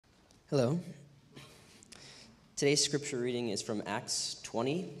Hello. Today's scripture reading is from Acts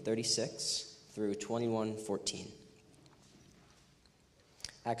 20:36 through 21:14.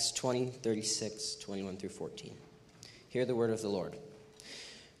 Acts 20:36, 21 through 14. Hear the word of the Lord.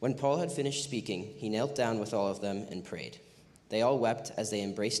 When Paul had finished speaking, he knelt down with all of them and prayed. They all wept as they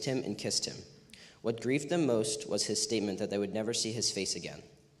embraced him and kissed him. What grieved them most was his statement that they would never see his face again.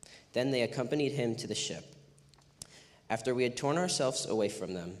 Then they accompanied him to the ship. After we had torn ourselves away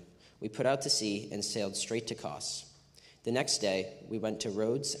from them, we put out to sea and sailed straight to Kos. The next day, we went to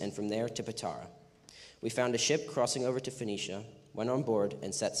Rhodes and from there to Patara. We found a ship crossing over to Phoenicia, went on board,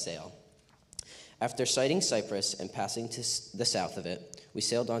 and set sail. After sighting Cyprus and passing to the south of it, we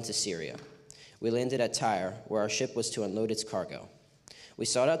sailed on to Syria. We landed at Tyre, where our ship was to unload its cargo. We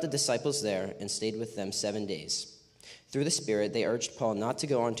sought out the disciples there and stayed with them 7 days. Through the Spirit, they urged Paul not to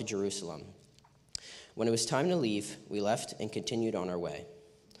go on to Jerusalem. When it was time to leave, we left and continued on our way.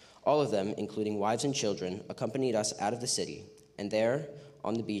 All of them, including wives and children, accompanied us out of the city, and there,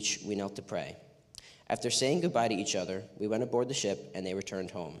 on the beach, we knelt to pray. After saying goodbye to each other, we went aboard the ship, and they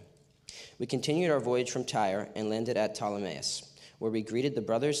returned home. We continued our voyage from Tyre and landed at Ptolemais, where we greeted the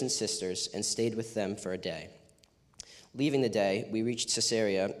brothers and sisters and stayed with them for a day. Leaving the day, we reached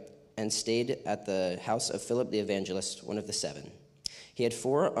Caesarea and stayed at the house of Philip the evangelist, one of the 7. He had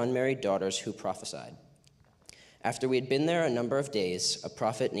 4 unmarried daughters who prophesied. After we had been there a number of days, a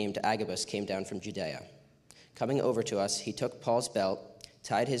prophet named Agabus came down from Judea. Coming over to us, he took Paul's belt,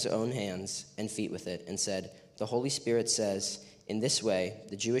 tied his own hands and feet with it, and said, "The Holy Spirit says, in this way,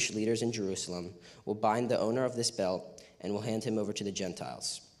 the Jewish leaders in Jerusalem will bind the owner of this belt and will hand him over to the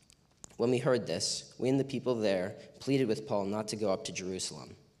Gentiles." When we heard this, we and the people there pleaded with Paul not to go up to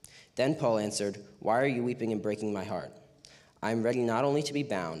Jerusalem. Then Paul answered, "Why are you weeping and breaking my heart? I am ready not only to be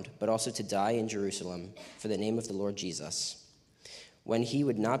bound, but also to die in Jerusalem for the name of the Lord Jesus." When he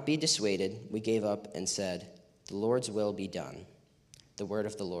would not be dissuaded, we gave up and said, "The Lord's will be done." The word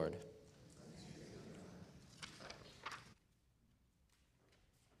of the Lord.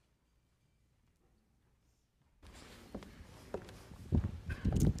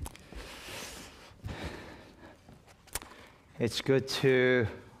 It's good to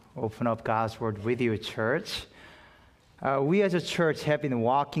open up God's Word with you, church. We as a church have been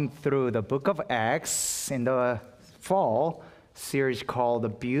walking through the book of Acts in the fall series called The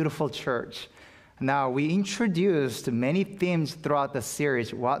Beautiful Church. Now, we introduced many themes throughout the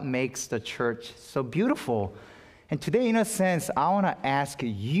series, what makes the church so beautiful. And today, in a sense, I want to ask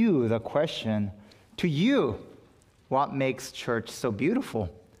you the question, to you, what makes church so beautiful?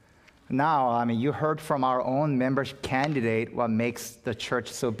 Now, you heard from our own membership candidate what makes the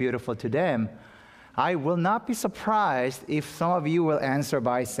church so beautiful to them. I will not be surprised if some of you will answer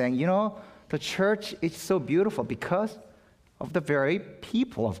by saying, the church is so beautiful because of the very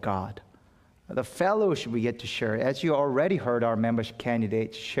people of God. The fellowship we get to share, as you already heard our membership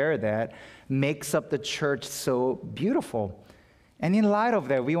candidate share that, makes up the church so beautiful. And in light of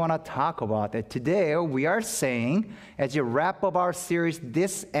that, we want to talk about that. Today, we are saying, as you wrap up our series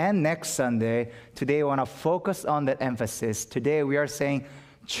this and next Sunday, today we want to focus on that emphasis. Today, we are saying,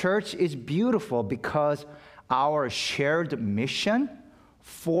 church is beautiful because our shared mission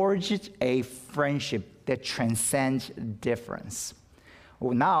forges a friendship that transcends difference.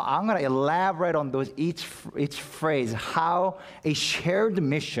 Well, now, I'm going to elaborate on those each phrase, how a shared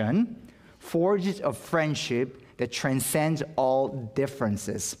mission forges a friendship that transcends all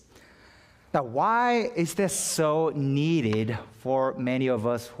differences. Now, why is this so needed for many of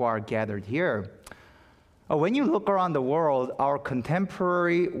us who are gathered here? When you look around the world, our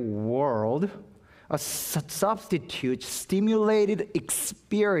contemporary world substitutes stimulated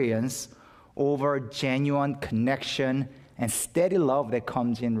experience over genuine connection and steady love that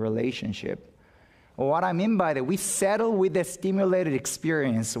comes in relationship. What I mean by that, we settle with the stimulated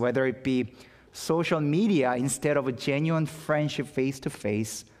experience, whether it be social media instead of a genuine friendship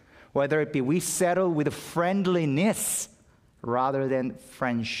face-to-face, whether it be we settle with friendliness rather than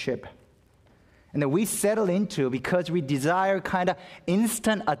friendship. And that we settle into because we desire kind of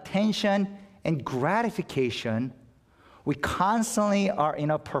instant attention and gratification. We constantly are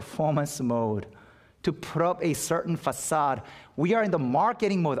in a performance mode to put up a certain facade. We are in the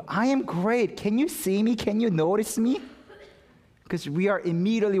marketing mode. I am great. Can you see me? Can you notice me? Because we are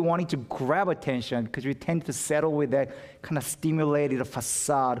immediately wanting to grab attention because we tend to settle with that kind of stimulated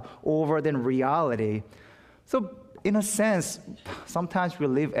facade over than reality. So in a sense, sometimes we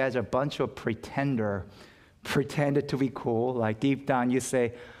live as a bunch of pretended to be cool. Like deep down you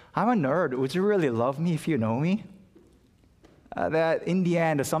say, I'm a nerd. Would you really love me if you know me? That in the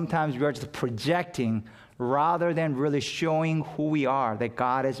end, sometimes we are just projecting rather than really showing who we are, that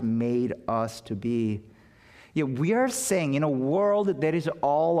God has made us to be. Yet we are saying in a world that is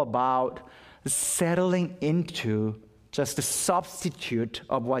all about settling into just a substitute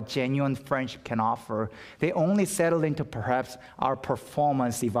of what genuine friendship can offer, they only settle into perhaps our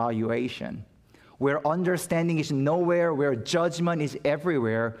performance evaluation. Where understanding is nowhere, where judgment is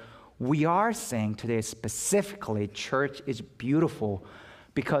everywhere, we are saying today specifically, church is beautiful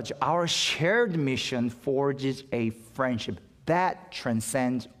because our shared mission forges a friendship that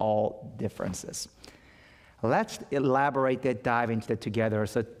transcends all differences. Let's elaborate that, dive into that together.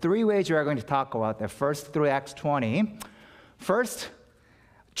 So 3 ways we are going to talk about that. First, through Acts 20. First,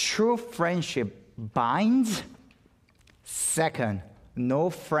 true friendship binds. Second, no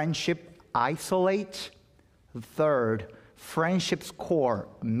friendship isolates. Third, friendship's core,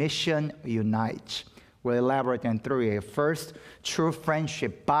 mission unites. We'll elaborate on 3. First, true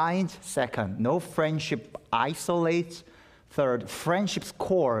friendship binds. Second, no friendship isolates. Third, friendship's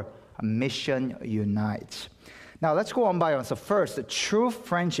core, mission unites. Now let's go on by one. So first, the true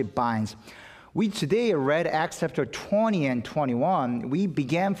friendship binds. We today read Acts chapter 20 and 21. We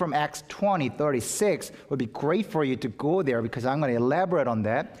began from Acts 20, 36. It would be great for you to go there because I'm going to elaborate on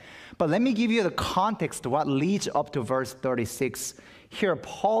that. But let me give you the context of what leads up to verse 36. Here,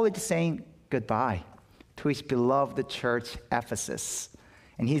 Paul is saying goodbye to his beloved church, Ephesus.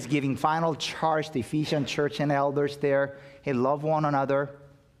 And he's giving final charge to the Ephesian church and elders there. Hey, love one another.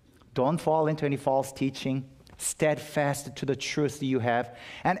 Don't fall into any false teaching. Steadfast to the truth you have.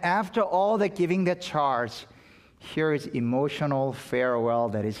 And after all that giving that charge, here is emotional farewell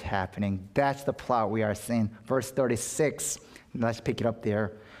that is happening. That's the plot we are seeing. Verse 36. Let's pick it up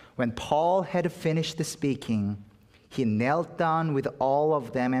there. When Paul had finished the speaking, he knelt down with all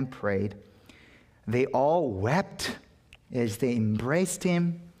of them and prayed. They all wept as they embraced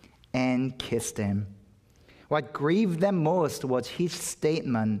him and kissed him. What grieved them most was his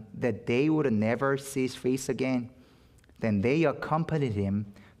statement that they would never see his face again. Then they accompanied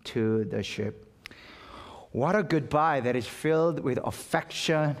him to the ship. What a goodbye that is filled with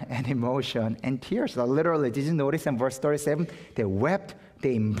affection and emotion and tears. Literally, did you notice in verse 37? They wept,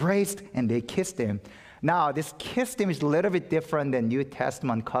 they embraced, and they kissed him. Now, this kiss him is a little bit different than New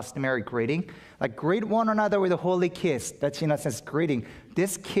Testament customary greeting. Like, greet one another with a holy kiss. That's in a sense greeting.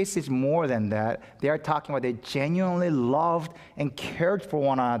 This kiss is more than that. They are talking about they genuinely loved and cared for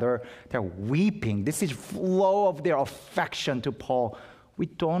one another. They're weeping. This is flow of their affection to Paul. We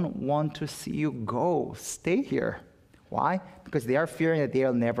don't want to see you go. Stay here. Why? Because they are fearing that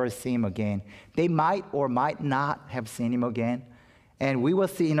they'll never see him again. They might or might not have seen him again. And we will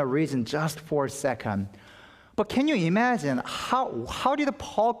see in a reason just for a second. But can you imagine how did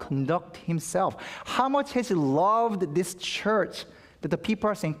Paul conduct himself? How much has he loved this church that the people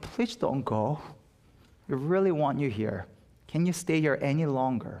are saying, please don't go. We really want you here. Can you stay here any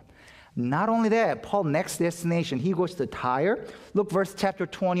longer? Not only that, Paul's next destination, he goes to Tyre. Look, chapter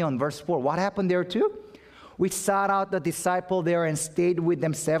 20 on verse 4. What happened there too? We sought out the disciple there and stayed with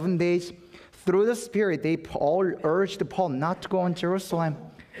them 7 days. Through the Spirit, they all urged Paul not to go on Jerusalem.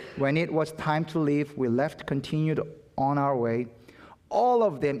 When it was time to leave, we left, continued on our way. All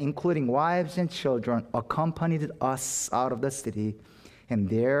of them, including wives and children, accompanied us out of the city. And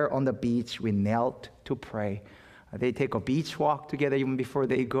there on the beach, we knelt to pray. They take a beach walk together even before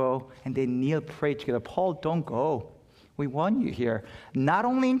they go, and they kneel, pray together. Paul, don't go. We want you here. Not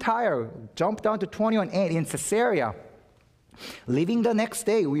only in Tyre, jump down to 21:8 in Caesarea. Leaving the next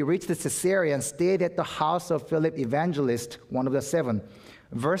day, we reached Caesarea and stayed at the house of Philip Evangelist, one of the 7.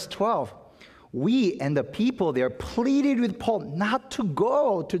 Verse 12, we and the people there pleaded with Paul not to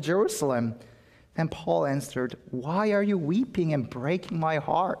go to Jerusalem. And Paul answered, why are you weeping and breaking my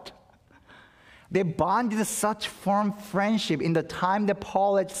heart? They bonded such firm friendship in the time that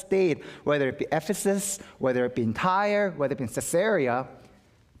Paul had stayed, whether it be Ephesus, whether it be in Tyre, whether it be in Caesarea.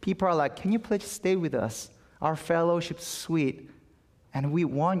 People are like, can you please stay with us? Our fellowship's sweet, and we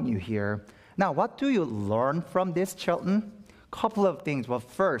want you here. Now, what do you learn from this, Chilton? Couple of things. Well,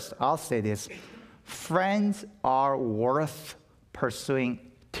 first, I'll say this. Friends are worth pursuing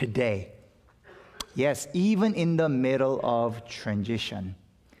today. Yes, even in the middle of transition.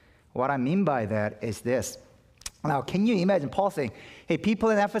 What I mean by that is this. Now, can you imagine Paul saying, hey, people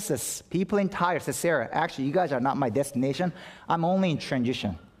in Ephesus, people in Tyre, Caesarea, actually, you guys are not my destination. I'm only in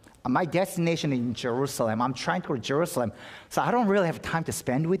transition. My destination is in Jerusalem. I'm trying to go to Jerusalem, so I don't really have time to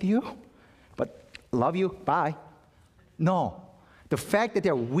spend with you, but love you, bye. No. The fact that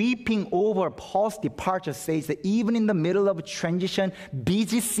they're weeping over Paul's departure says that even in the middle of a transition,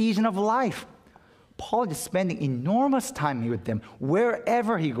 busy season of life, Paul is spending enormous time with them.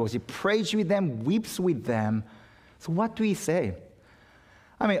 Wherever he goes, he prays with them, weeps with them. So what do we say?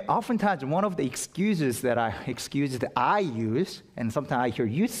 I mean, oftentimes one of the excuses that I use, and sometimes I hear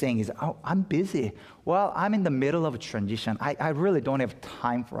you saying is, oh, I'm busy. Well, I'm in the middle of a transition. I really don't have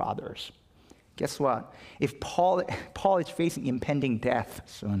time for others. Guess what? If Paul is facing impending death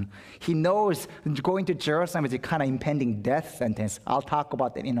soon, he knows going to Jerusalem is a kind of impending death sentence. I'll talk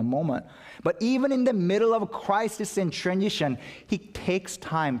about that in a moment. But even in the middle of a crisis and transition, he takes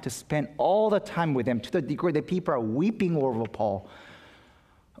time to spend all the time with them to the degree that people are weeping over Paul.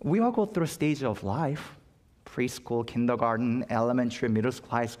 We all go through stages of life. Preschool, kindergarten, elementary, middle school,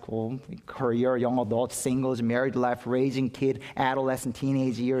 high school, career, young adults, singles, married life, raising kid, adolescent,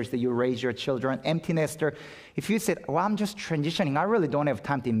 teenage years that you raise your children, empty nester. If you said, well, I'm just transitioning, I really don't have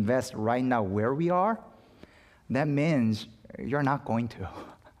time to invest right now where we are, that means you're not going to.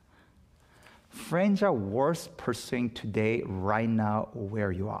 Friends are worth pursuing today, right now,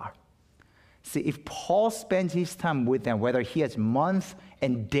 where you are. See, if Paul spends his time with them, whether he has months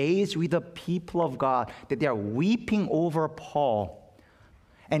and days with the people of God, that they are weeping over Paul.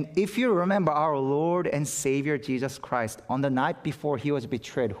 And if you remember our Lord and Savior Jesus Christ, on the night before he was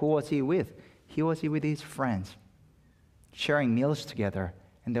betrayed, who was he with? He was with his friends, sharing meals together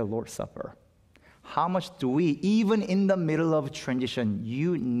in the Lord's Supper. How much do we, even in the middle of transition,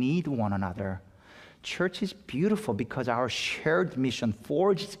 you need one another? Church is beautiful because our shared mission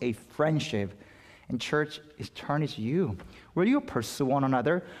forges a friendship. And church, in turn, is you. Will you pursue one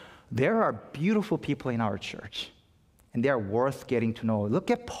another? There are beautiful people in our church, and they are worth getting to know.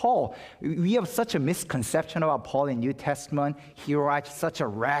 Look at Paul. We have such a misconception about Paul in New Testament. He writes such a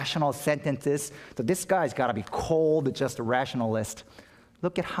rational sentences. So this guy's got to be cold, just a rationalist.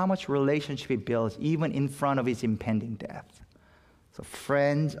 Look at how much relationship he builds, even in front of his impending death. So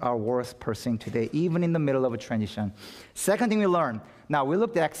friends are worth pursuing today, even in the middle of a transition. Second thing we learn. Now, we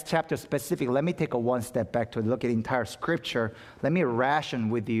looked at Acts chapter specific. Let me take one step back to look at the entire scripture. Let me ration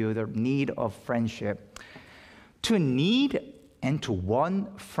with you the need of friendship. To need and to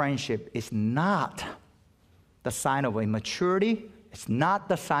want friendship is not the sign of immaturity. It's not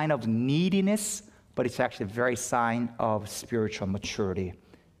the sign of neediness, but it's actually a very sign of spiritual maturity.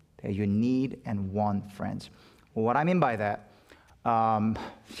 That you need and want friends. Well, what I mean by that,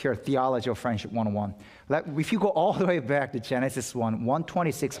 here, Theology of Friendship 101. If you go all the way back to Genesis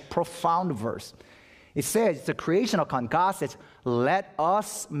 1:126, profound verse. It says, it's a creation account. God says, let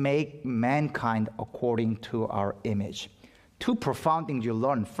us make mankind according to our image. Two profound things you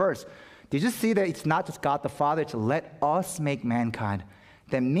learn. First, did you see that it's not just God the Father, it's let us make mankind.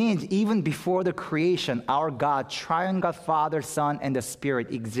 That means even before the creation, our God, triune God, Father, Son, and the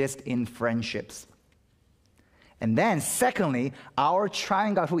Spirit exist in friendships. And then, secondly, our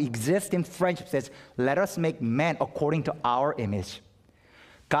triune God who exists in friendship says, let us make man according to our image.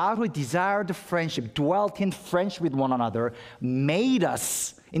 God who desired friendship, dwelt in friendship with one another, made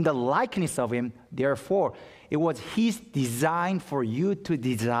us in the likeness of him. Therefore, it was his design for you to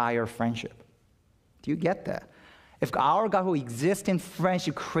desire friendship. Do you get that? If our God who exists in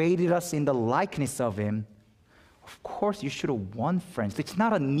friendship created us in the likeness of him, of course you should want friends. It's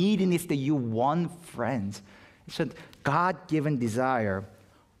not a neediness that you want friends. It's a God-given desire.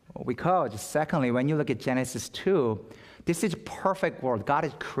 Because, secondly, when you look at Genesis 2, this is a perfect world. God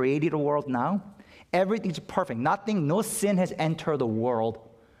has created a world now. Everything's perfect. No sin has entered the world.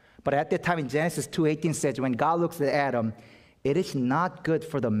 But at that time in Genesis 2:18 says, when God looks at Adam, it is not good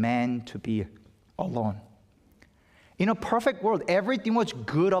for the man to be alone. In a perfect world, everything was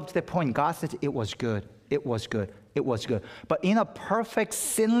good up to that point. God says it was good. It was good. It was good. But in a perfect,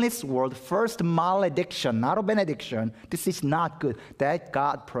 sinless world, first malediction, not a benediction, this is not good. That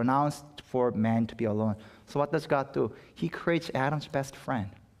God pronounced for man to be alone. So what does God do? He creates Adam's best friend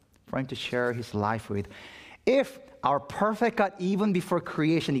for him to share his life with. If our perfect God, even before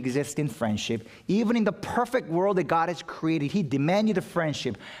creation, exists in friendship, even in the perfect world that God has created, he demanded a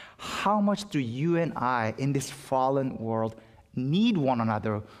friendship. How much do you and I, in this fallen world, need one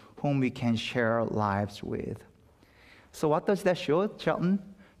another whom we can share our lives with? So what does that show, Chelton?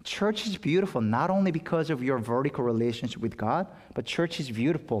 Church is beautiful not only because of your vertical relationship with God, but church is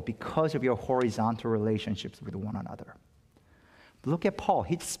beautiful because of your horizontal relationships with one another. Look at Paul.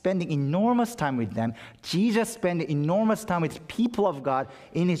 He's spending enormous time with them. Jesus spent enormous time with people of God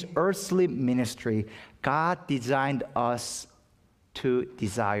in his earthly ministry. God designed us to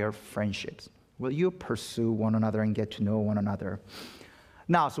desire friendships. Will you pursue one another and get to know one another?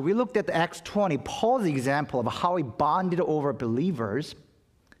 Now, so we looked at Acts 20, Paul's example of how he bonded over believers.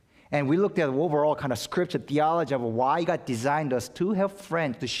 And we looked at the overall kind of scripture theology of why God designed us to have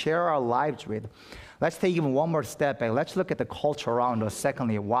friends to share our lives with. Let's take even one more step back. Let's look at the culture around us.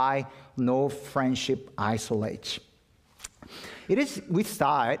 Secondly, why no friendship isolates. We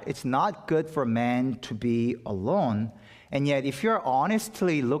thought it's not good for men to be alone. And yet, if you're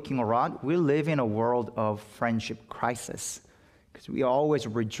honestly looking around, we live in a world of friendship crisis. Because we always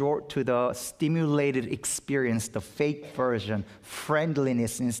resort to the stimulated experience, the fake version,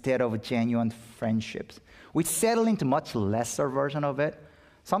 friendliness instead of genuine friendships. We settle into much lesser version of it,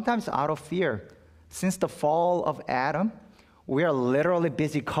 sometimes out of fear. Since the fall of Adam, we are literally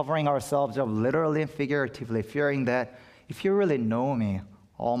busy covering ourselves up, literally and figuratively, fearing that if you really know me,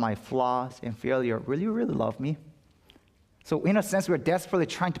 all my flaws and failure, will you really love me? So in a sense, we're desperately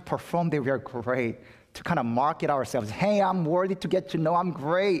trying to perform that we are great, to kind of market ourselves. Hey, I'm worthy to get to know I'm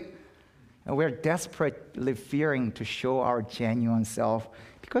great. And we're desperately fearing to show our genuine self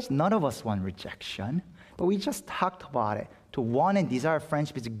because none of us want rejection. But we just talked about it. To want and desire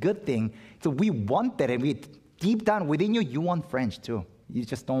friendship is a good thing. So we want that, and deep down within you, you want friends too. You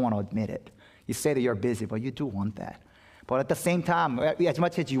just don't want to admit it. You say that you're busy, but you do want that. But at the same time, as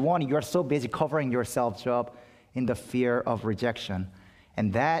much as you want it, you are so busy covering yourselves up in the fear of rejection.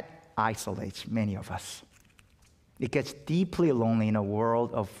 And that isolates many of us. It gets deeply lonely in a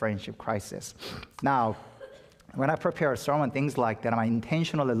world of friendship crisis. Now, when I prepare a sermon, things like that, I'm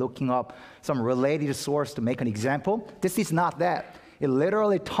intentionally looking up some related source to make an example. This is not that. It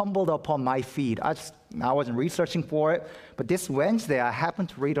literally tumbled upon my feed. I wasn't researching for it, but this Wednesday, I happened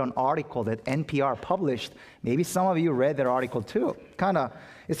to read an article that NPR published. Maybe some of you read that article too.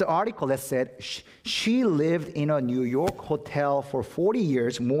 It's an article that said she lived in a New York hotel for 40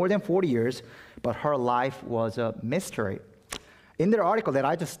 years, more than 40 years, but her life was a mystery. In the article that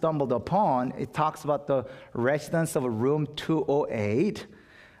I just stumbled upon, it talks about the residents of room 208,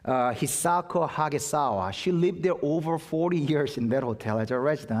 Hisako Hagesawa. She lived there over 40 years in that hotel as a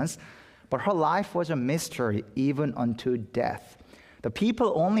residence, but her life was a mystery even unto death. The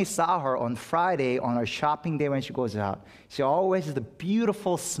people only saw her on Friday on her shopping day when she goes out. She always has a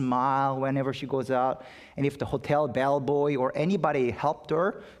beautiful smile whenever she goes out. And if the hotel bellboy or anybody helped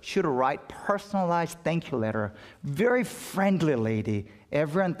her, she would write personalized thank you letter. Very friendly lady.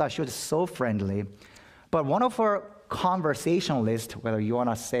 Everyone thought she was so friendly. But one of her conversationalists, whether you want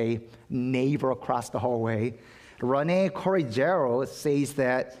to say neighbor across the hallway, Rene Corrigero says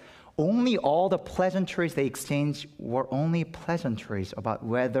that only all the pleasantries they exchanged were only pleasantries about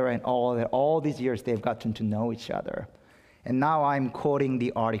whether and all these years they've gotten to know each other. And now I'm quoting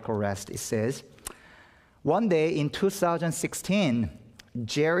the article rest. It says, one day in 2016,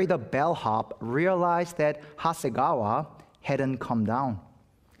 Jerry the bellhop realized that Hasegawa hadn't come down.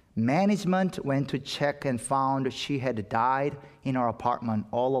 Management went to check and found she had died in her apartment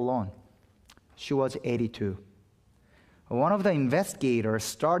all alone. She was 82. One of the investigators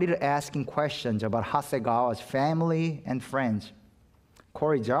started asking questions about Hasegawa's family and friends.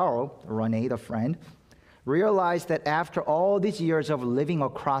 Corrigero, Rene, the friend, realized that after all these years of living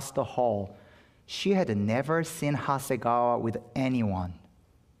across the hall, she had never seen Hasegawa with anyone,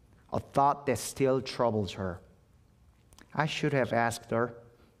 a thought that still troubles her. I should have asked her.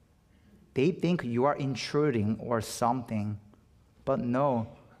 They think you are intruding or something, but no,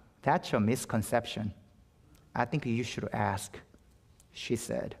 that's a misconception. I think you should ask, she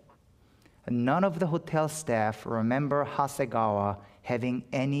said. None of the hotel staff remember Hasegawa having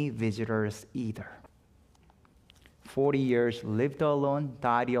any visitors either. 40 years, lived alone,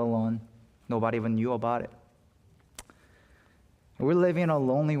 died alone. Nobody even knew about it. We live in a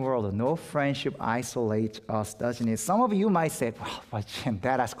lonely world. No friendship isolates us, doesn't it? Some of you might say, well, Jim,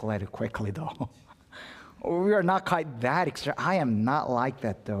 that escalated quickly, though. We are not quite that extreme. I am not like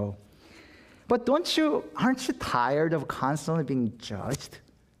that, though. But aren't you tired of constantly being judged,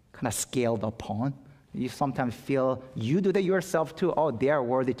 kind of scaled upon? You sometimes feel you do that yourself too. Oh, they are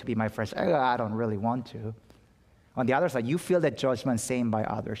worthy to be my friends. I don't really want to. On the other side, you feel that judgment same by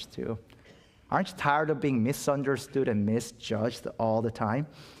others too. Aren't you tired of being misunderstood and misjudged all the time?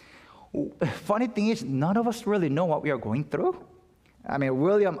 Funny thing is, none of us really know what we are going through. I mean,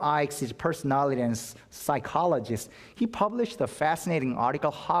 William Ikes is a personality and psychologist. He published a fascinating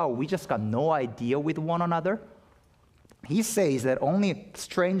article, How We Just Got No Idea with One Another. He says that only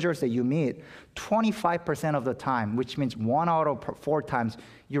strangers that you meet, 25% of the time, which means 1 out of 4 times,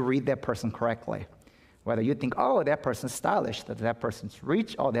 you read that person correctly. Whether you think, oh, that person's stylish, that person's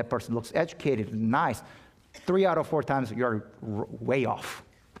rich, oh, that person looks educated and nice. 3 out of 4 times, you're way off.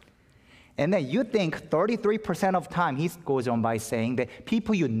 And then you think 33% of time, he goes on by saying that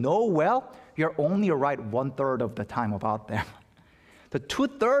people you know well, you're only right 1/3 of the time about them. The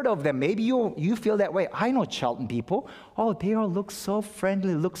 2/3 of them, maybe you feel that way. I know Charlton people. Oh, they all look so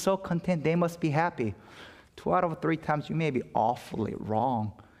friendly, look so content. They must be happy. 2 out of 3 times, you may be awfully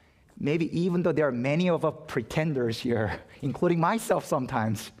wrong. Maybe even though there are many of us pretenders here, including myself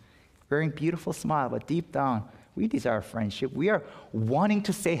sometimes, wearing beautiful smile, but deep down, we desire friendship. We are wanting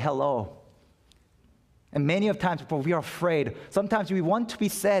to say hello. And many of times, but we are afraid. Sometimes we want to be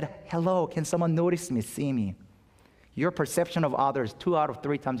said, hello, can someone notice me, see me? Your perception of others 2 out of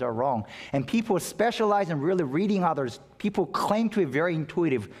 3 times are wrong. And people specialize in really reading others. People claim to be very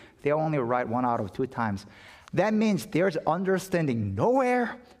intuitive. They only right 1 out of 2 times. That means there's understanding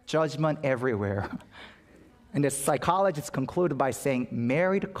nowhere, judgment everywhere. And the psychologists concluded by saying,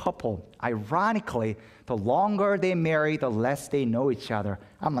 married couple, ironically, the longer they marry, the less they know each other.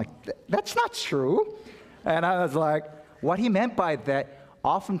 I'm like, that's not true. And I was like, what he meant by that,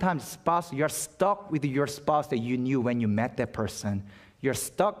 oftentimes, spouse, you're stuck with your spouse that you knew when you met that person. You're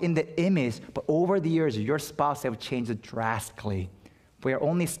stuck in the image, but over the years, your spouse have changed drastically. We are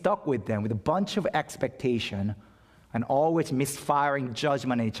only stuck with them with a bunch of expectation and always misfiring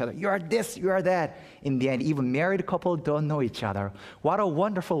judgment on each other. You are this, you are that. In the end, even married couple don't know each other. What a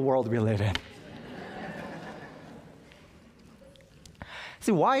wonderful world we live in.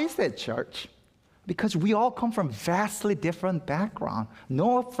 See, why is that, church? Because we all come from vastly different backgrounds.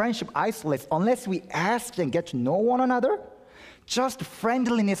 No friendship isolates unless we ask and get to know one another. Just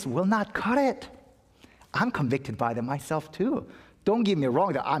friendliness will not cut it. I'm convicted by them myself too. Don't get me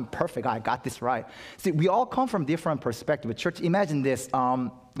wrong that I'm perfect, I got this right. See, we all come from different perspectives. Church, imagine this.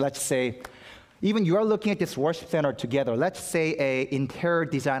 Let's say, even you are looking at this worship center together. Let's say an interior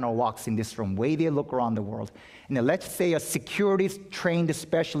designer walks in this room, way they look around the world. And then let's say a security trained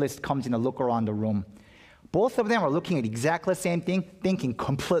specialist comes in and look around the room. Both of them are looking at exactly the same thing, thinking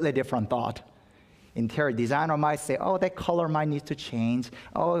completely different thought. Interior designer might say, oh, that color might need to change.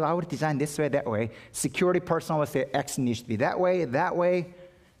 Oh, I would design this way, that way. Security person would say, X needs to be that way, that way.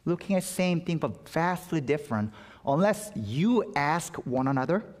 Looking at the same thing, but vastly different. Unless you ask one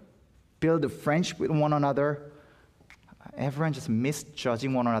another, build a friendship with one another, everyone just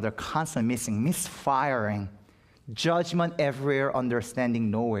misjudging one another, constantly misfiring. Judgment everywhere,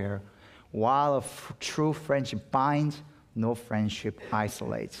 understanding nowhere. While a true friendship binds, no friendship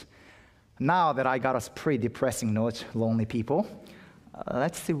isolates. Now that I got us pretty depressing notes, lonely people,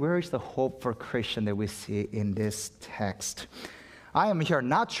 let's see where is the hope for Christian that we see in this text. I am here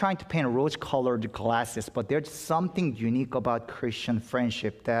not trying to paint rose-colored glasses, but there's something unique about Christian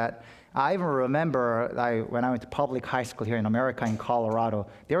friendship that I even remember when I went to public high school here in America, in Colorado.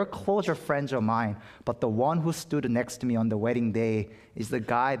 They were closer friends of mine, but the one who stood next to me on the wedding day is the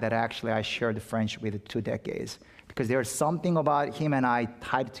guy that actually I shared the friendship with 2 decades. Because there's something about him and I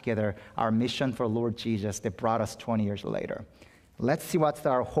tied together, our mission for Lord Jesus, that brought us 20 years later. Let's see what's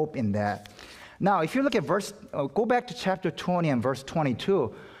our hope in that. Now, if you look at go back to chapter 20 and verse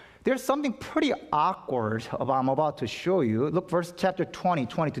 22, there's something pretty awkward I'm about to show you. Look, chapter 20,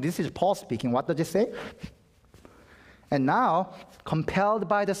 22. This is Paul speaking. What does it say? And now, compelled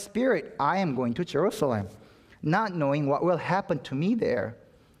by the Spirit, I am going to Jerusalem, not knowing what will happen to me there.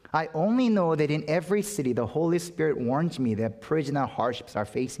 I only know that in every city, the Holy Spirit warns me that prison and hardships are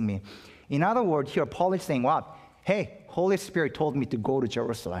facing me. In other words, here Paul is saying, what? Hey, Holy Spirit told me to go to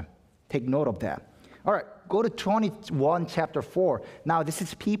Jerusalem. Take note of that. All right, go to 21, chapter 4. Now, this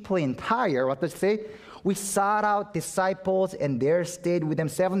is people in Tyre. What does it say? We sought out disciples and there stayed with them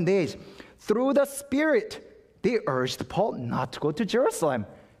 7 days. Through the Spirit, they urged Paul not to go to Jerusalem.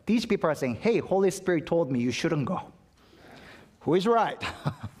 These people are saying, hey, Holy Spirit told me you shouldn't go. Who is right?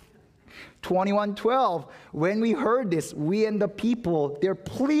 21:12. When we heard this, we and the people, they're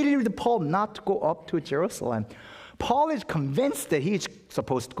pleading with Paul not to go up to Jerusalem. Paul is convinced that he's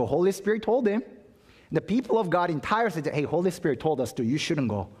supposed to go. Holy Spirit told him. The people of God in Tyre said, hey, Holy Spirit told us to, you shouldn't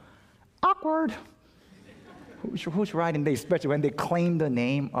go. Awkward. Who's right in this, especially when they claim the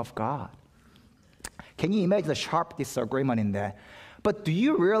name of God? Can you imagine the sharp disagreement in that? But do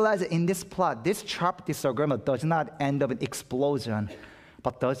you realize that in this plot, this sharp disagreement does not end up in explosion,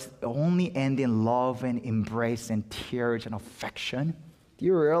 but does only end in love and embrace and tears and affection? Do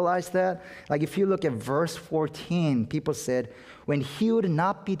you realize that? Like if you look at verse 14, people said, when he would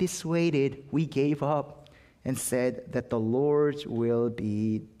not be dissuaded, we gave up and said that the Lord's will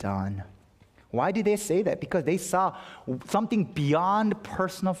be done. Why did they say that? Because they saw something beyond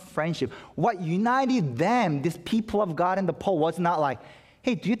personal friendship. What united them, these people of God and the Paul, was not like,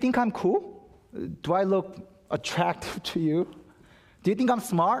 hey, do you think I'm cool? Do I look attractive to you? Do you think I'm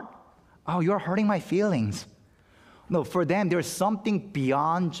smart? Oh, you're hurting my feelings. No, for them, there's something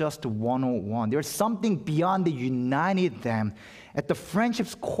beyond just 101. There's something beyond that united them. At the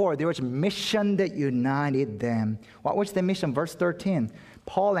friendship's core, there was a mission that united them. What was the mission? Verse 13.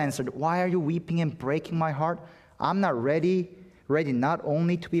 Paul answered, "Why are you weeping and breaking my heart? I'm not ready not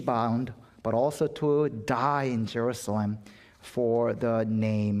only to be bound, but also to die in Jerusalem for the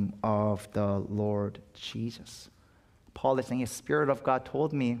name of the Lord Jesus." Paul is saying, the Spirit of God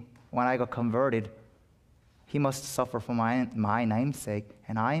told me when I got converted, he must suffer for my name's sake,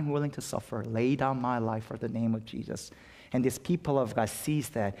 and I am willing to suffer, lay down my life for the name of Jesus. And these people of God sees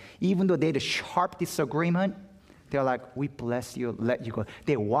that. Even though they had a sharp disagreement, they're like, "We bless you, let you go."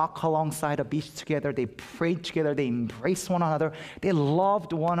 They walk alongside the beach together, they prayed together, they embraced one another, they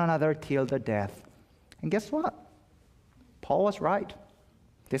loved one another till the death. And guess what? Paul was right.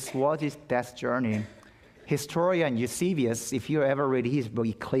 This was his death journey. Historian Eusebius, if you ever read his book,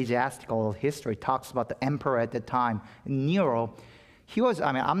 Ecclesiastical History, talks about the emperor at the time, Nero.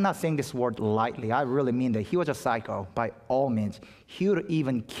 I'm not saying this word lightly. I really mean that. He was a psycho by all means. He would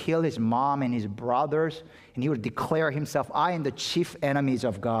even kill his mom and his brothers, and he would declare himself, "I am the chief enemies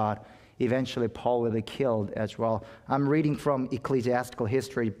of God." Eventually, Paul will be killed as well. I'm reading from Ecclesiastical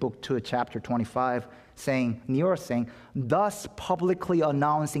History, Book 2, Chapter 25, Nero saying, thus publicly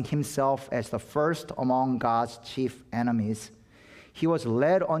announcing himself as the first among God's chief enemies, he was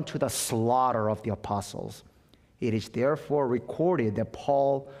led unto the slaughter of the apostles. It is therefore recorded that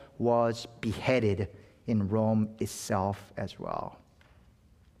Paul was beheaded in Rome itself as well.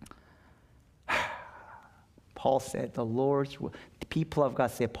 Paul said, the people of God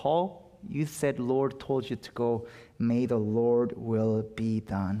said, "Paul, you said Lord told you to go. May the Lord will be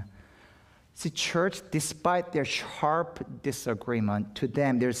done." See, church, despite their sharp disagreement, to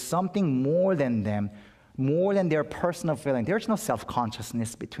them, there's something more than them, more than their personal feeling. There's no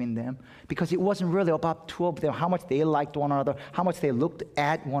self-consciousness between them because it wasn't really about two of them, how much they liked one another, how much they looked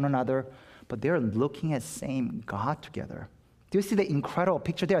at one another, but they're looking at the same God together. Do you see the incredible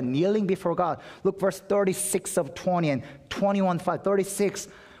picture? They are kneeling before God. Look, verse 36 of 20 and 21:5, 36.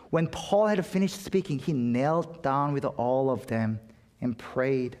 When Paul had finished speaking, he knelt down with all of them and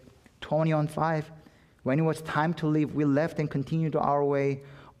prayed. 21:5. When it was time to leave, we left and continued our way.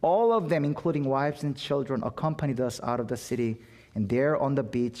 All of them, including wives and children, accompanied us out of the city. And there on the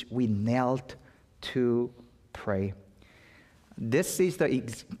beach, we knelt to pray. This is the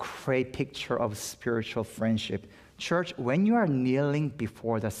great picture of spiritual friendship. Church, when you are kneeling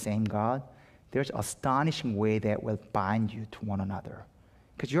before the same God, there's an astonishing way that will bind you to one another.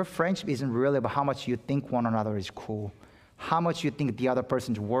 Because your friendship isn't really about how much you think one another is cool, how much you think the other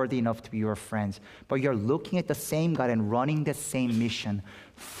person's worthy enough to be your friends, but you're looking at the same God and running the same mission.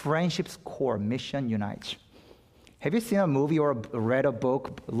 Friendship's core mission unites. Have you seen a movie or read a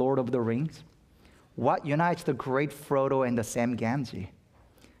book, Lord of the Rings? What unites the great Frodo and the Sam Gamgee?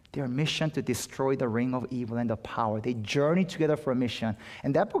 Their mission to destroy the ring of evil and the power. They journey together for a mission.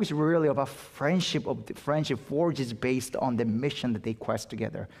 And that book is really about friendship forges based on the mission that they quest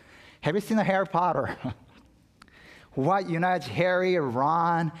together. Have you seen a Harry Potter? What unites Harry,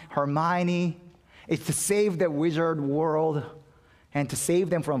 Ron, Hermione? It's to save the wizard world and to save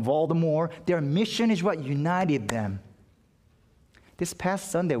them from Voldemort. Their mission is what united them. This past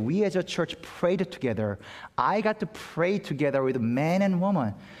Sunday, we as a church prayed together. I got to pray together with men and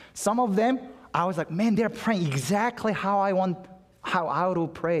women. Some of them, I was like, man, they're praying exactly how I would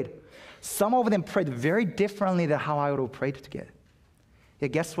have prayed. Some of them prayed very differently than how I would have prayed together. Yeah,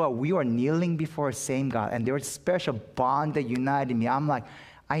 guess what? We were kneeling before the same God, and there was a special bond that united me. I'm like,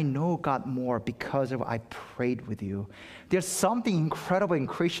 I know God more because of I prayed with you. There's something incredible in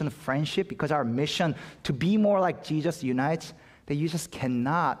Christian friendship because our mission to be more like Jesus unites that you just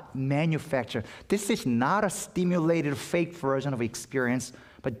cannot manufacture. This is not a stimulated fake version of experience,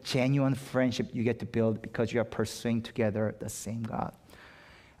 but genuine friendship you get to build because you are pursuing together the same God.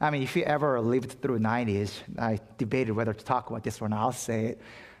 I mean, if you ever lived through 90s, I debated whether to talk about this one. I'll say it.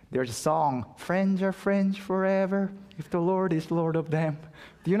 There's a song, "Friends are friends forever, if the Lord is Lord of them."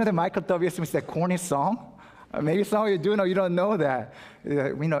 Do you know that Michael W. Smith is that corny song? Maybe some of you do know, you don't know that.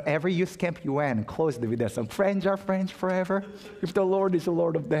 Every youth camp you went closed with that song, "Friends are friends forever, if the Lord is the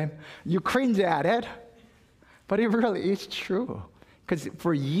Lord of them." You cringe at it, but it really is true. Because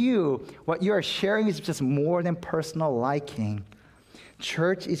for you, what you are sharing is just more than personal liking.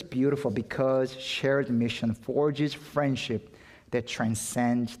 Church is beautiful because shared mission forges friendship that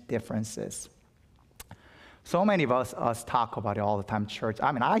transcends differences. So many of us talk about it all the time, church.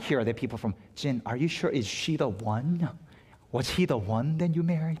 I mean, I hear that people from, "Jin, are you sure? Is she the one? Was he the one that you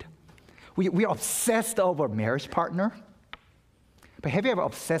married?" We are obsessed over marriage partner. But have you ever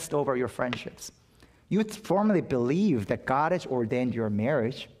obsessed over your friendships? You firmly believe that God has ordained your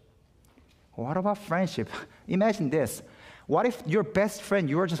marriage. What about friendship? Imagine this. What if your best friend,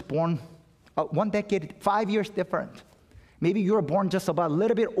 you were just born 1 decade, 5 years different? Maybe you were born just about a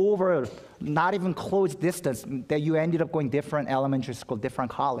little bit over, not even close distance, that you ended up going different elementary school,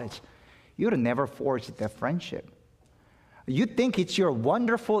 different college. You would have never forged that friendship. You think it's your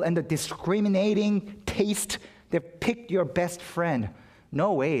wonderful and the discriminating taste that picked your best friend.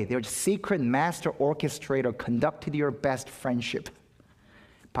 No way. There's a secret master orchestrator conducted your best friendship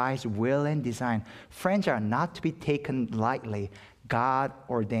by his will and design. Friends are not to be taken lightly. God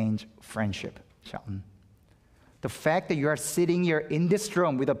ordains friendship. Shelton. The fact that you are sitting here in this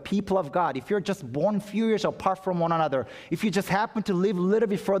room with the people of God, if you're just born a few years apart from one another, if you just happen to live a little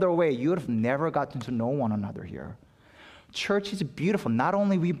bit further away, you would have never gotten to know one another here. Church is beautiful, not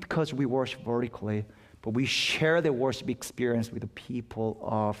only because we worship vertically, but we share the worship experience with the people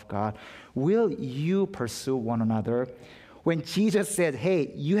of God. Will you pursue one another? When Jesus said,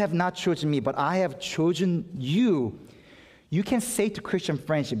 hey, you have not chosen me, but I have chosen you, you can say to Christian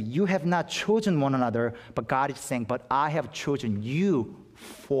friendship, you have not chosen one another, but God is saying, but I have chosen you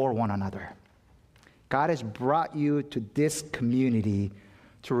for one another. God has brought you to this community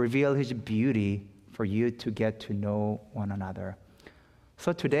to reveal his beauty for you to get to know one another.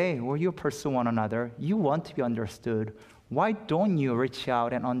 So today, will you pursue one another? You want to be understood. Why don't you reach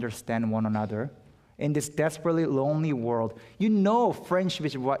out and understand one another? In this desperately lonely world, you know friendship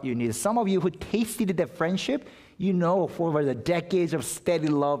is what you need. Some of you who tasted that friendship, you know for the decades of steady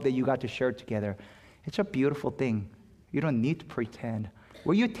love that you got to share together. It's a beautiful thing. You don't need to pretend.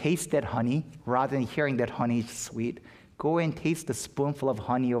 Will you taste that honey rather than hearing that honey is sweet? Go and taste the spoonful of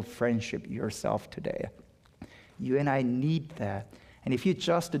honey of friendship yourself today. You and I need that. And if you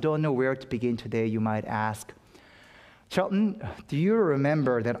just don't know where to begin today, you might ask, Shelton, do you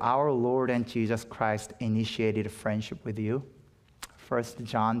remember that our Lord and Jesus Christ initiated a friendship with you? 1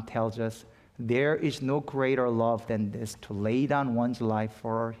 John tells us, there is no greater love than this, to lay down one's life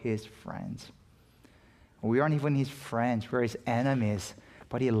for his friends. We aren't even his friends, we're his enemies.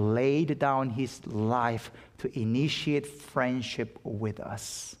 But he laid down his life to initiate friendship with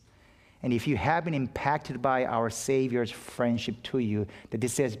us. And if you have been impacted by our Savior's friendship to you, that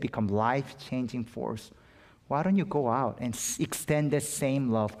this has become life-changing force, why don't you go out and extend the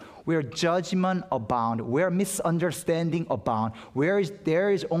same love? Where judgment abound, where misunderstanding abound, where there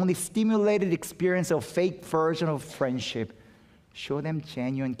is only stimulated experience of fake version of friendship, show them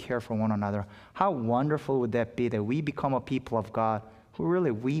genuine care for one another. How wonderful would that be that we become a people of God who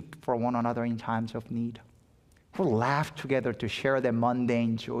really weep for one another in times of need, who laugh together to share their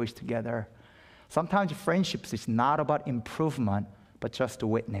mundane joys together. Sometimes friendships is not about improvement, but just to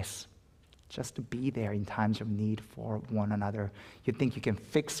witness, just to be there in times of need for one another. You think you can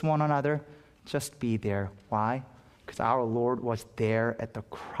fix one another? Just be there. Why? Because our Lord was there at the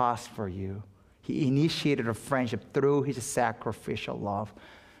cross for you. He initiated a friendship through his sacrificial love.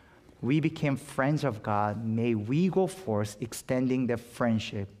 We became friends of God. May we go forth extending that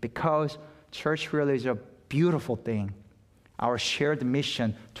friendship, because church really is a beautiful thing. Our shared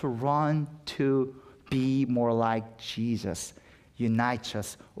mission to run to be more like Jesus unites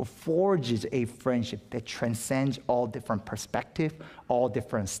us, or forges a friendship that transcends all different perspectives, all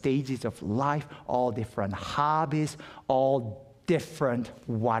different stages of life, all different hobbies, all different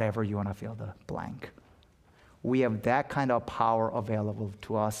whatever you want to fill the blank. We have that kind of power available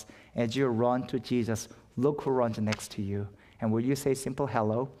to us. As you run to Jesus, look who runs next to you. And will you say simple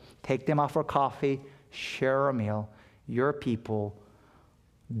hello? Take them out for coffee, share a meal. Your people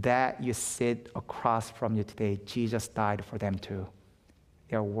that you sit across from you today, Jesus died for them too.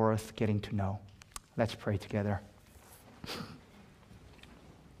 They're worth getting to know. Let's pray together.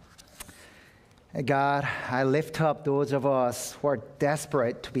 God, I lift up those of us who are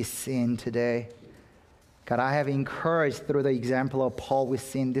desperate to be seen today. God, I have encouraged through the example of Paul we've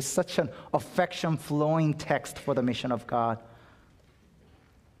seen this such an affection-flowing text for the mission of God.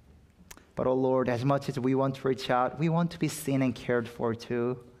 But, oh Lord, as much as we want to reach out, we want to be seen and cared for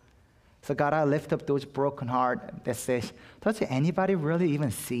too. So God, I lift up those broken hearts that says, does anybody really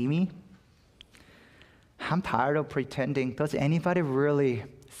even see me? I'm tired of pretending. Does anybody really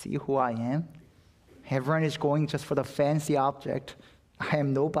see who I am? Everyone is going just for the fancy object. I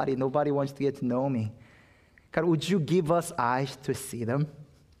am nobody. Nobody wants to get to know me. God, would you give us eyes to see them?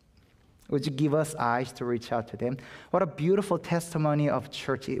 Would you give us eyes to reach out to them? What a beautiful testimony of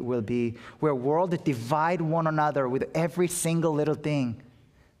church it will be, where world divide one another with every single little thing.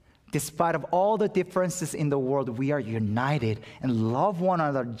 Despite of all the differences in the world, we are united and love one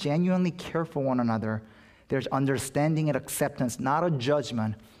another, genuinely care for one another. There's understanding and acceptance, not a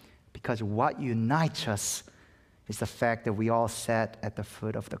judgment, because what unites us is the fact that we all sat at the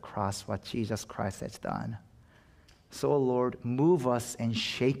foot of the cross, what Jesus Christ has done. So, Lord, move us and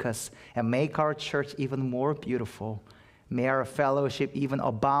shake us and make our church even more beautiful. May our fellowship even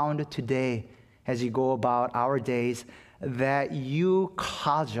abound today as you go about our days, that you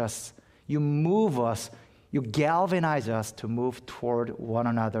cause us, you move us, you galvanize us to move toward one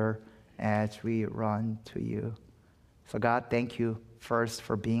another as we run to you. So, God, thank you first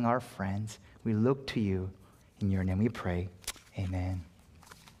for being our friends. We look to you. In your name we pray. Amen.